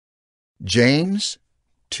James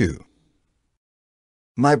 2.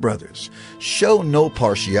 My brothers, show no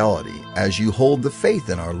partiality as you hold the faith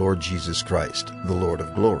in our Lord Jesus Christ, the Lord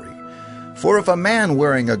of glory. For if a man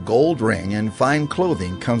wearing a gold ring and fine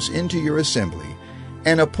clothing comes into your assembly,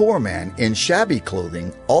 and a poor man in shabby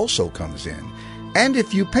clothing also comes in, and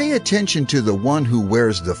if you pay attention to the one who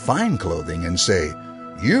wears the fine clothing and say,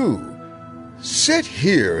 "You, sit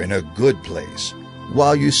here in a good place,"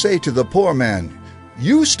 while you say to the poor man,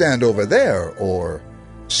 "You stand over there," or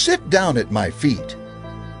 "Sit down at my feet,"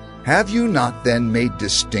 have you not then made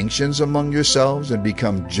distinctions among yourselves and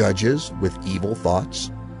become judges with evil thoughts?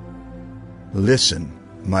 Listen,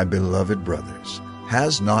 my beloved brothers,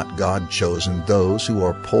 has not God chosen those who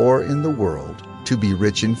are poor in the world to be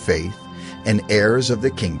rich in faith and heirs of the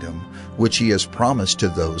kingdom which he has promised to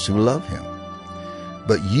those who love him?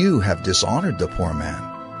 But you have dishonored the poor man.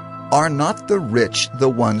 Are not the rich the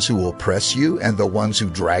ones who oppress you and the ones who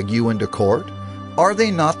drag you into court? Are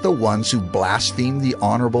they not the ones who blaspheme the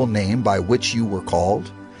honorable name by which you were called?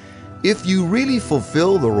 If you really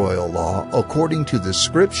fulfill the royal law according to the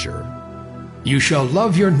Scripture, "You shall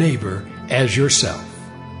love your neighbor as yourself,"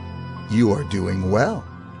 you are doing well.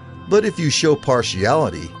 But if you show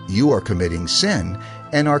partiality, you are committing sin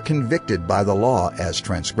and are convicted by the law as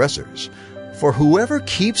transgressors. For whoever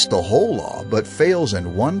keeps the whole law but fails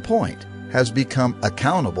in one point has become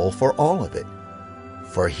accountable for all of it.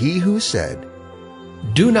 For he who said,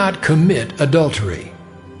 "Do not commit adultery,"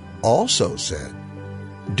 also said,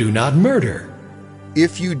 "Do not murder."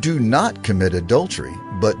 If you do not commit adultery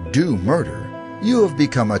but do murder, you have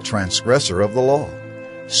become a transgressor of the law.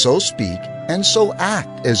 So speak and so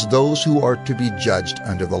act as those who are to be judged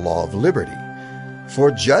under the law of liberty. For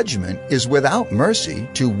judgment is without mercy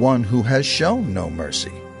to one who has shown no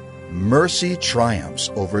mercy. Mercy triumphs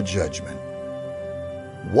over judgment.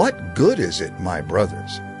 What good is it, my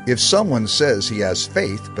brothers, if someone says he has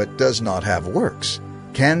faith but does not have works?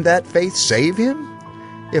 Can that faith save him?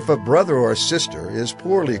 If a brother or sister is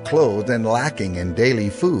poorly clothed and lacking in daily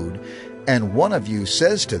food, and one of you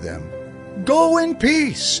says to them, "Go in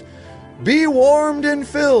peace, be warmed and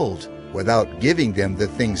filled," without giving them the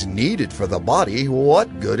things needed for the body,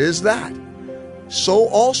 what good is that? So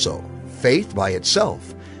also, faith by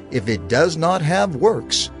itself, if it does not have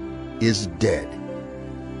works, is dead.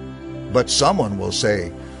 But someone will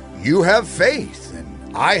say, "You have faith, and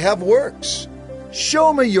I have works.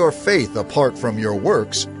 Show me your faith apart from your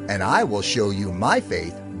works, and I will show you my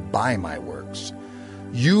faith by my works.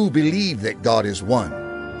 You believe that God is one.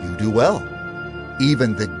 You do well.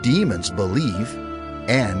 Even the demons believe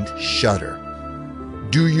and shudder.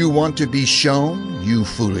 Do you want to be shown, you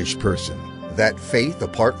foolish person, that faith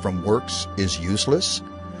apart from works is useless?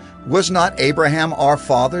 Was not Abraham our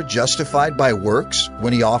father justified by works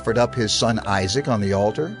when he offered up his son Isaac on the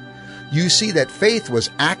altar? You see that faith was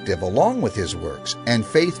active along with his works, and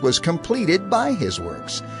faith was completed by his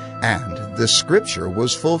works. And the Scripture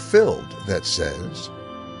was fulfilled that says,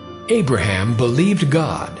 "Abraham believed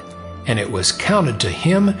God, and it was counted to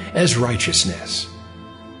him as righteousness."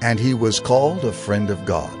 And he was called a friend of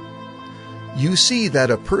God. You see that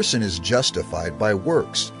a person is justified by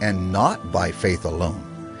works and not by faith alone.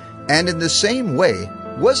 And in the same way,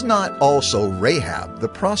 was not also Rahab the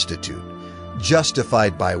prostitute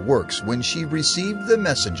justified by works when she received the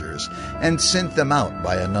messengers and sent them out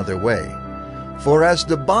by another way? For as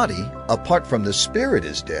the body apart from the spirit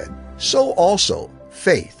is dead, so also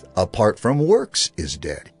faith apart from works is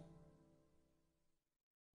dead.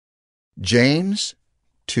 James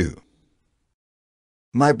 2.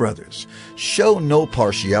 My brothers, show no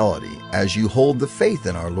partiality as you hold the faith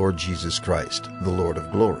in our Lord Jesus Christ, the Lord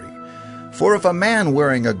of glory. For if a man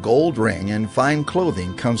wearing a gold ring and fine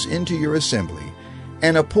clothing comes into your assembly,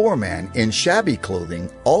 and a poor man in shabby clothing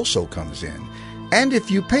also comes in, and if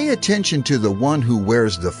you pay attention to the one who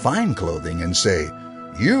wears the fine clothing and say,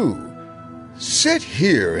 "You, sit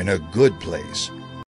here in a good place,"